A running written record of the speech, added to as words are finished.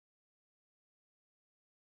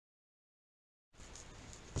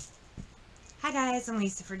Hi guys, I'm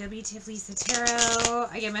Lisa for wtfLisaTarot.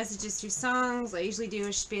 I get messages through songs. I usually do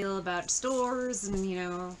a spiel about stores and,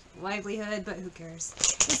 livelihood, but who cares?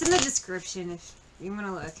 It's in the description if you want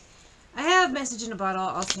to look. I have message in a bottle.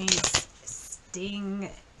 All saints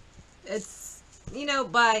Sting. It's,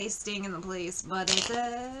 by Sting in the place, but it's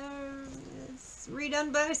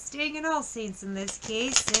redone by Sting and All Saints in this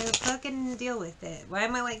case, so fucking deal with it. Why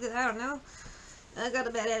am I like this? I don't know. I got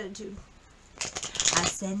a bad attitude. I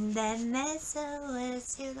send an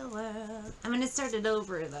SOS to the world. I'm gonna start it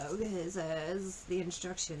over though, because it's the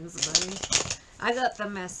instructions, buddy. I got the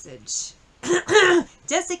message.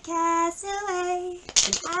 Just a castaway,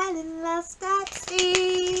 an island lost at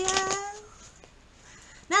sea. Oh,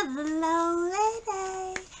 another lonely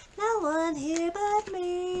day, no one here but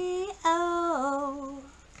me. Oh,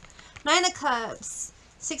 9 of Cups.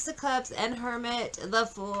 6 of Cups and Hermit, the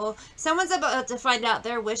Fool. Someone's about to find out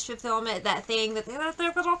their wish fulfillment, that thing that they let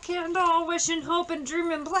their little kid all wish and hope and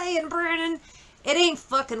dream and play and burn. It ain't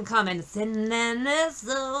fucking coming. Send an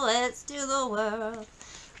SOS to the world.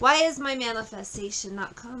 Why is my manifestation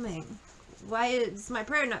not coming? Why is my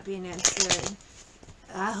prayer not being answered?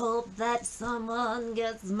 I hope that someone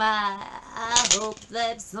gets I hope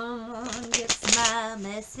that someone gets my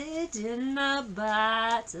message in a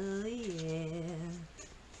bottle, yeah.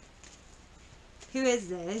 Who is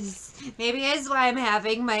this? Maybe it's why I'm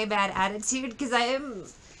having my bad attitude, because I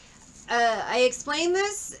explain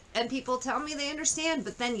this, and people tell me they understand,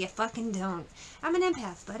 but then you fucking don't. I'm an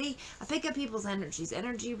empath, buddy. I pick up people's energies,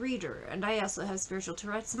 energy reader, and I also have spiritual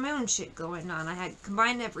Tourette's and my own shit going on. I had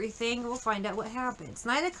combined everything, we'll find out what happens.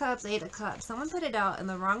 9 of Cups, 8 of Cups. Someone put it out in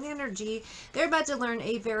the wrong energy. They're about to learn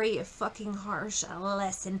a very fucking harsh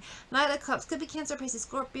lesson. 9 of Cups could be Cancer, Pisces,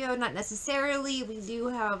 Scorpio, not necessarily. We do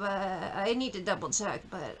have I need to double check,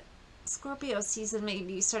 but Scorpio season may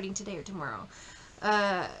be starting today or tomorrow.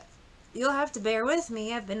 You'll have to bear with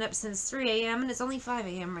me. I've been up since 3 a.m. and it's only 5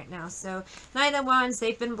 a.m. right now. So, 9 of Wands,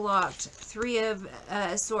 they've been blocked. 3 of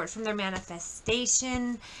Swords from their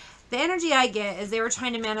manifestation. The energy I get is they were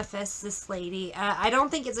trying to manifest this lady. I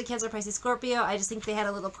don't think it's a Cancer, Pisces, Scorpio. I just think they had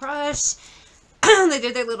a little crush. They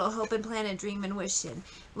did their little hope and plan and dream and wishing.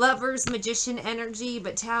 Lovers, Magician energy,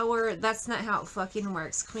 but Tower, that's not how it fucking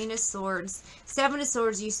works. Queen of Swords, 7 of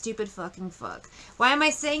Swords, you stupid fucking fuck. Why am I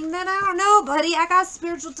saying that? I don't know, buddy. I got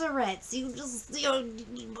spiritual Tourette's. You just, I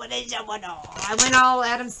went all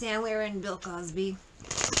Adam Sandler and Bill Cosby.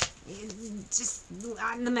 Just,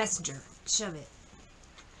 I'm the messenger. Shove it.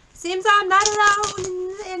 Seems I'm not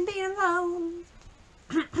alone in being alone.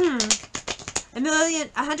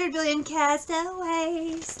 100 billion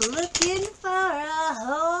castaways looking for a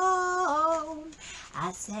home.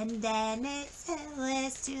 I send an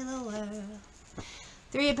SOS to the world.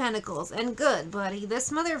 3 of Pentacles. And good, buddy.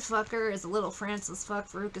 This motherfucker is a little Francis fuck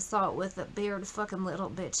Veruca Salt with a beard fucking little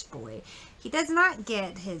bitch boy. He does not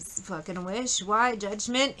get his fucking wish. Why?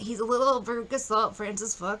 Judgment. He's a little Veruca Salt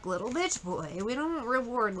Francis fuck little bitch boy. We don't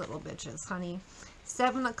reward little bitches, honey.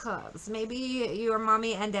 7 of Cups. Maybe your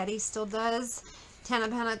mommy and daddy still does. 10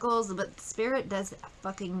 of Pentacles, but Spirit does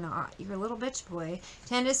fucking not. You're a little bitch boy.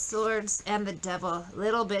 10 of Swords and the Devil.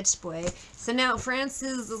 Little bitch boy. So now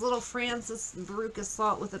Francis, this little Francis Veruca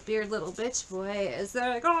Salt with a beard little bitch boy, is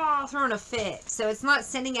like, oh, throwing a fit. So it's not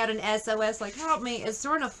sending out an SOS like, help me. It's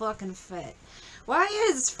throwing a fucking fit. Why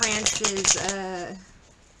is Francis,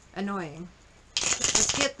 annoying?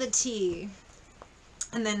 Let's get the tea.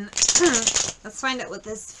 And then, let's find out what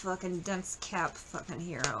this fucking dunce cap fucking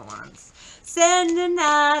hero wants. Sending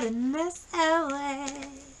out an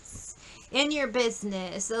SOS in your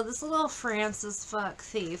business. So this little Francis fuck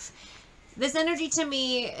thief. This energy to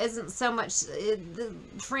me isn't so much, the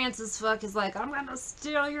Francis fuck is like, I'm gonna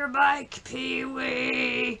steal your bike,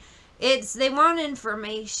 Pee-wee. It's, they want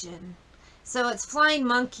information. So it's Flying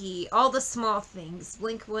Monkey, all the small things,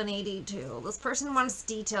 Blink 182. This person wants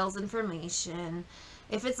details, information.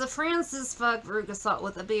 If it's a Francis fuck Veruca Salt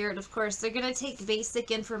with a beard, of course, they're going to take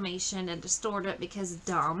basic information and distort it because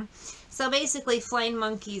dumb. So basically, Flying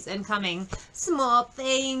Monkeys incoming. Small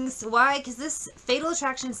things. Why? Because this Fatal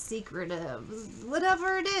Attraction's secretive.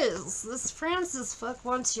 Whatever it is. This Francis fuck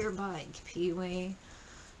wants your bike, Pee-wee.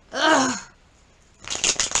 Ugh.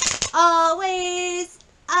 Always,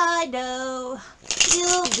 I know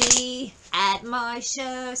you'll be at my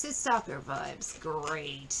show. So stalker vibes.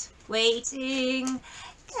 Great. Waiting,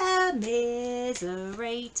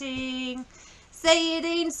 commiserating. Say it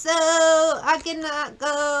ain't so, I cannot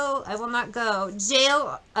go. I will not go.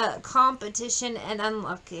 Jail, competition, and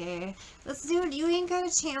unlucky. Let's do it. You ain't got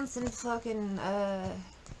a chance in fucking,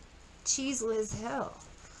 Cheese Whiz hell.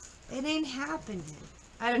 It ain't happening.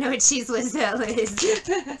 I don't know what cheese whiz hell is.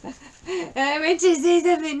 I meant to say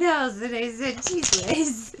something else and I said cheese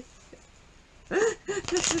whiz. I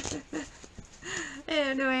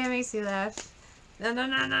don't know why it makes me laugh. No.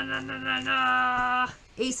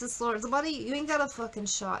 Ace of Swords. Buddy, you ain't got a fucking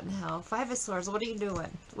shot in hell. 5 of Swords. What are you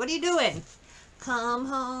doing? What are you doing? Come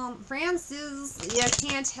home. Francis, you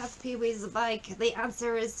can't have Pee-wee's bike. The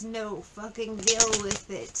answer is no. Fucking deal with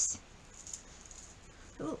it.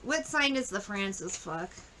 What sign is the Francis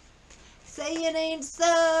fuck? Say it ain't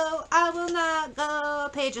so, I will not go.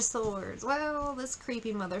 Page of Swords. Well, this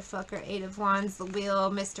creepy motherfucker. 8 of Wands, the wheel,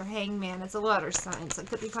 Mr. Hangman. It's a water sign, so it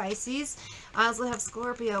could be Pisces. I also have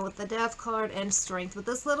Scorpio with the Death card and Strength. But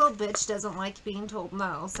this little bitch doesn't like being told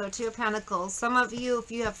no. So 2 of Pentacles. Some of you, if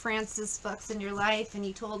you have Francis fucks in your life and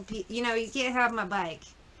you told, you know, you can't have my bike.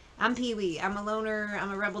 I'm Pee-wee. I'm a loner.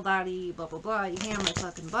 I'm a rebel daddy. Blah, blah, blah. You can't have my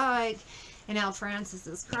fucking bike. And now Francis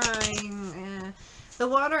is crying. The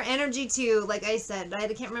water energy too, like I said, I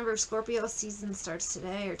can't remember if Scorpio season starts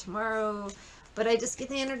today or tomorrow, but I just get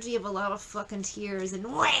the energy of a lot of fucking tears and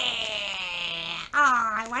wah! Oh,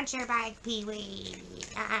 I want your bike, Pee-wee.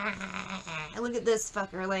 Look at this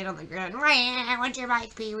fucker laying on the ground. Wah! I want your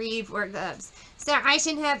bike, Pee-wee. 4 cups. So I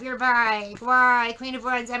shouldn't have your bike. Why? Queen of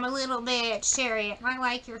Wands, I'm a little bitch. Chariot, I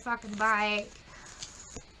like your fucking bike.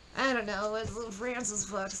 I don't know, it's little Francis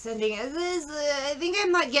fuck sending it. I think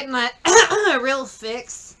I'm not getting a real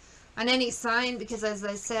fix on any sign because, as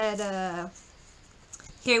I said,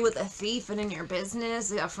 here with a thief and in your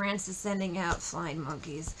business, we got Francis sending out flying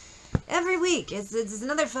monkeys. Every week, it's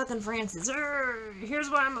another fucking Francis. Here's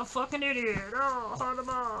why I'm a fucking idiot. Oh,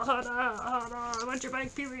 I want your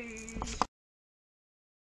bike, Pee-wee.